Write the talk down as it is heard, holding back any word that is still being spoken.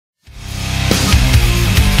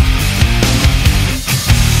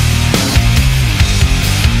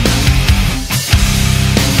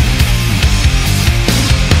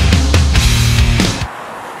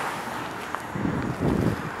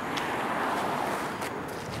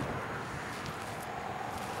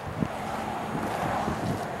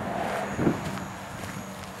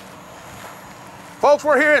Folks,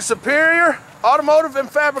 we're here at Superior Automotive and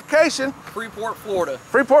Fabrication, Freeport, Florida.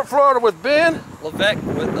 Freeport, Florida, with Ben Levesque.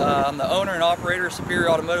 I'm the owner and operator of Superior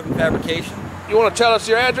Automotive and Fabrication. You want to tell us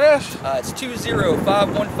your address? It's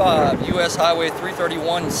 20515 US Highway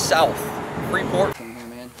 331 South, Freeport. Here,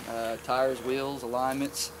 man. Tires, wheels,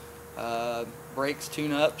 alignments, brakes,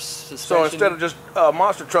 tune-ups, suspension. So instead of just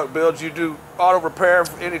monster truck builds, you do auto repair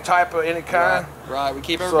of any type of any kind? Right. We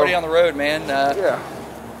keep everybody on the road, man. Yeah.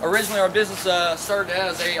 Originally, our business started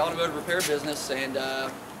as a automotive repair business, and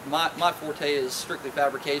my forte is strictly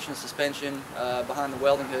fabrication, suspension, behind the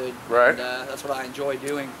welding hood. Right. And that's what I enjoy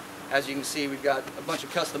doing. As you can see, we've got a bunch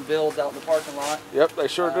of custom builds out in the parking lot. Yep, they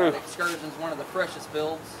sure do. The Excursion's one of the freshest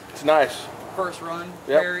builds. It's nice. First run,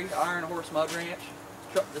 yep. Prairie, Iron Horse Mud Ranch.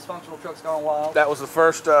 Dysfunctional Trucks Gone Wild. That was the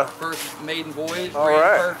first maiden voyage. All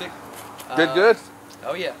right. Perfect. Did good?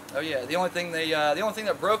 Oh yeah, oh yeah. The only thing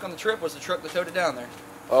that broke on the trip was the truck that towed it down there.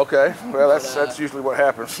 Okay, well that's usually what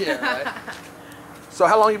happens. Yeah, right. So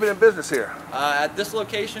how long you been in business here? At this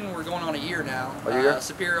location, we're going on a year now. A year?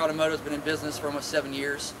 Superior Automotive has been in business for almost 7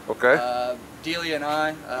 years. Okay. Delia and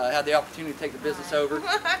I had the opportunity to take the business over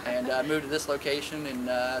and move to this location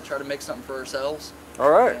and try to make something for ourselves. All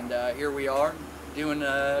right. And here we are, doing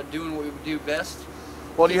what we do best.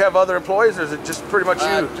 Well, do you have other employees, or is it just pretty much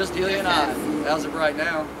you? Just Delia and I, as of right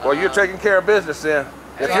now. Well, you're taking care of business then.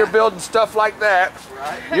 If you're building stuff like that,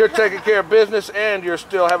 right. You're taking care of business and you're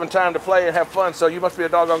still having time to play and have fun, so you must be a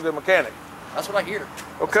doggone good mechanic. That's what I hear.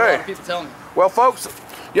 Okay. That's what a lot of people tell me. Well, folks,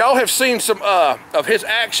 y'all have seen some of his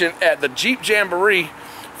action at the Jeep Jamboree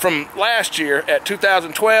from last year at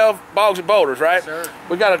 2012 Bogs and Boulders, right? Sir.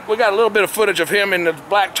 We got a little bit of footage of him in the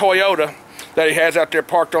black Toyota that he has out there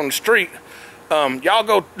parked on the street. Y'all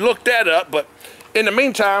go look that up, but in the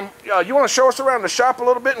meantime, you want to show us around the shop a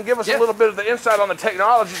little bit and give us a little bit of the insight on the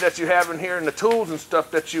technology that you have in here and the tools and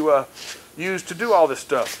stuff that you use to do all this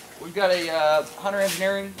stuff. We've got a Hunter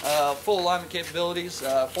Engineering, full alignment capabilities,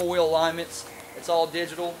 four-wheel alignments. It's all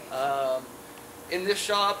digital. In this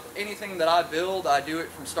shop, anything that I build, I do it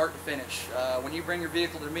from start to finish. When you bring your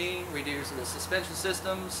vehicle to me, we do the suspension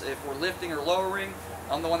systems. If we're lifting or lowering,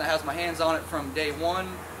 I'm the one that has my hands on it from day one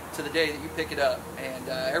to the day that you pick it up, and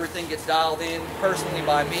everything gets dialed in personally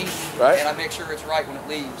by me, right. And I make sure it's right when it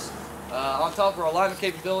leaves. On top of our alignment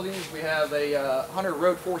capabilities, we have a Hunter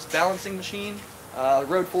Road Force balancing machine. The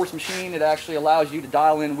Road Force machine, it actually allows you to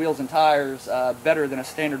dial in wheels and tires better than a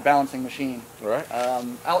standard balancing machine. Right.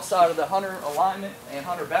 Outside of the Hunter alignment and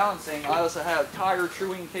Hunter balancing, I also have tire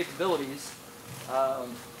truing capabilities,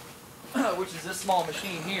 which is this small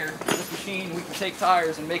machine here. This machine, we can take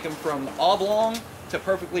tires and make them from oblong to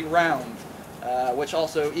perfectly round, which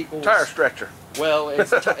also equals tire stretcher. Well,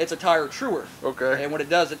 it's a tire truer. Okay. And what it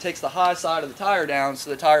does, it takes the high side of the tire down so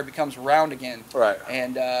the tire becomes round again. Right.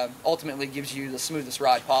 And ultimately gives you the smoothest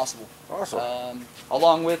ride possible. Awesome.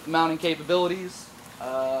 Along with mounting capabilities,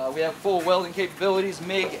 we have full welding capabilities,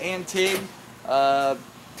 MIG and TIG,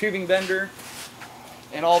 tubing bender,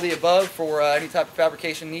 and all the above for any type of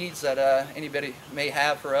fabrication needs that anybody may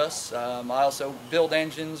have for us. I also build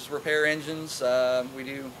engines, repair engines. We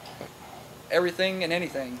do everything and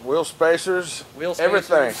anything. Wheel spacers.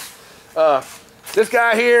 Everything. This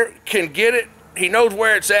guy here can get it. He knows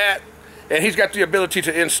where it's at, and he's got the ability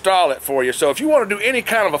to install it for you. So if you want to do any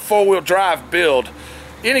kind of a four-wheel drive build,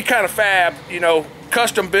 any kind of fab,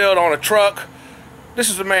 custom build on a truck, this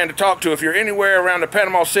is the man to talk to. If you're anywhere around the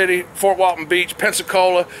Panama City, Fort Walton Beach,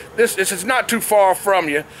 Pensacola, this is not too far from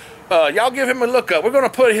you. Y'all give him a look up. We're going to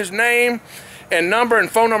put his name and number and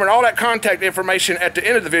phone number and all that contact information at the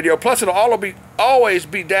end of the video. Plus, it'll always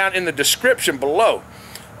be down in the description below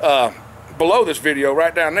this video,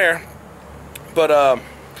 right down there. But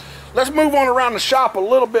let's move on around the shop a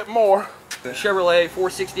little bit more. The Chevrolet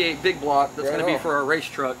 468 big block that's going to be for our race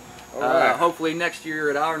truck. Right. Hopefully next year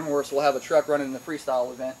at Iron Horse we'll have a truck running the freestyle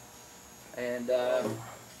event. And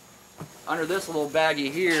under this little baggie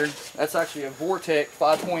here, that's actually a Vortec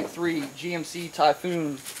 5.3 GMC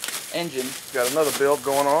Typhoon engine. Got another build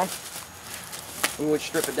going on. We would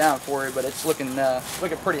strip it down for you, but it's looking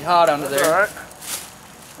pretty hot under there. All right.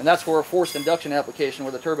 And that's for a forced induction application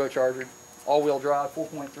with a turbocharger, all-wheel drive,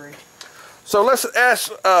 4.3. So let's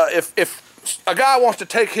ask if a guy wants to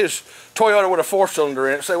take his Toyota with a 4-cylinder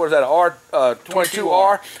in it, say what is that, a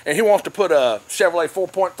R22R, and he wants to put a Chevrolet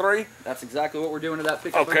 4.3. That's exactly what we're doing to that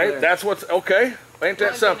pickup. Okay, that's what's okay. Ain't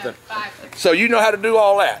that something? So you know how to do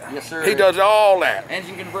all that? Yes, sir. He does all that.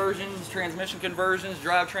 Engine conversions, transmission conversions,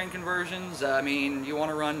 drivetrain conversions. I mean, you want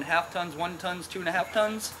to run half tons, 1 tons, 2.5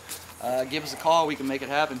 tons? Give us a call. We can make it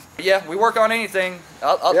happen. Yeah, we work on anything.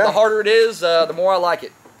 The harder it is, the more I like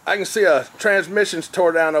it. I can see a transmission's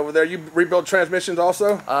tore down over there. You rebuild transmissions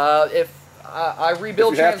also? If I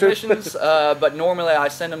rebuild transmissions, but normally I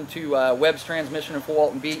send them to Webb's Transmission in Fort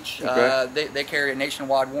Walton Beach. Okay. They carry a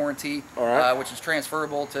nationwide warranty, which is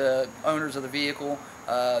transferable to owners of the vehicle.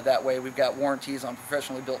 That way we've got warranties on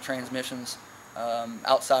professionally built transmissions.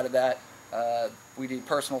 Outside of that, we do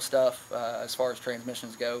personal stuff as far as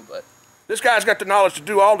transmissions go. But this guy's got the knowledge to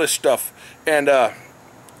do all this stuff, and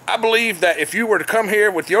I believe that if you were to come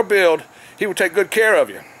here with your build, he would take good care of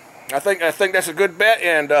you. I think that's a good bet.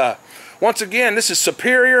 And once again, this is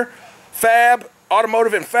Superior Fab,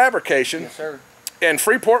 Automotive, and Fabrication. Yes, sir. In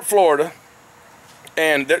Freeport, Florida.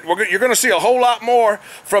 And you're going to see a whole lot more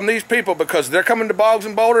from these people because they're coming to Boggs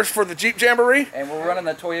and Boulders for the Jeep Jamboree. And we're running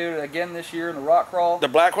the Toyota again this year in the Rock Crawl. The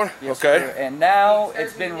black one? Yes, okay. Sir. And now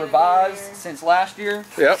it's been revised since last year.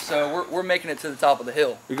 Yep. So we're making it to the top of the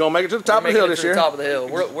hill. You're going to make it to the top of the hill this year? Top of the hill.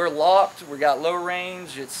 We're locked. We got low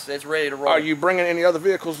range. It's ready to roll. Are you bringing any other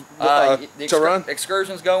vehicles to run?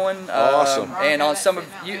 Excursion's going. Awesome. And on some of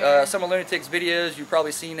Lunatic's videos, you've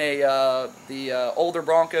probably seen the older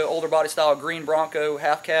Bronco, older body style green Bronco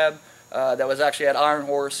half cab. That was actually at Iron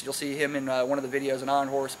Horse. You'll see him in one of the videos in Iron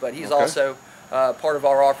Horse, but he's also part of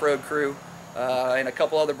our off-road crew, and a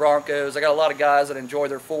couple other Broncos. I got a lot of guys that enjoy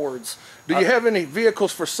their Fords. Do you have any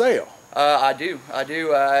vehicles for sale? I do.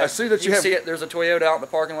 I see that you have. See it. There's a Toyota out in the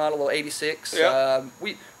parking lot, a little 86. Yeah.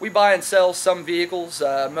 We buy and sell some vehicles.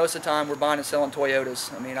 Most of the time, we're buying and selling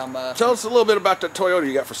Toyotas. I mean, Tell us a little bit about the Toyota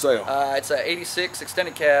you got for sale. It's a 86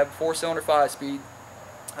 extended cab, 4-cylinder 5-speed.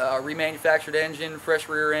 Remanufactured engine, fresh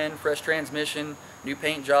rear end, fresh transmission, new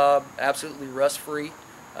paint job, absolutely rust free.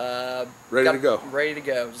 Ready to go. Ready to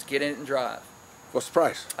go. Just get in it and drive. What's the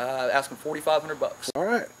price? Asking $4,500. All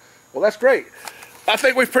right. Well, that's great. I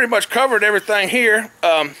think we've pretty much covered everything here.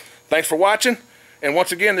 Thanks for watching. And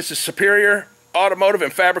once again, this is Superior Automotive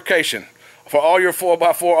and Fabrication for all your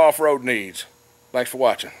 4x4 off-road needs. Thanks for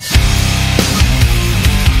watching.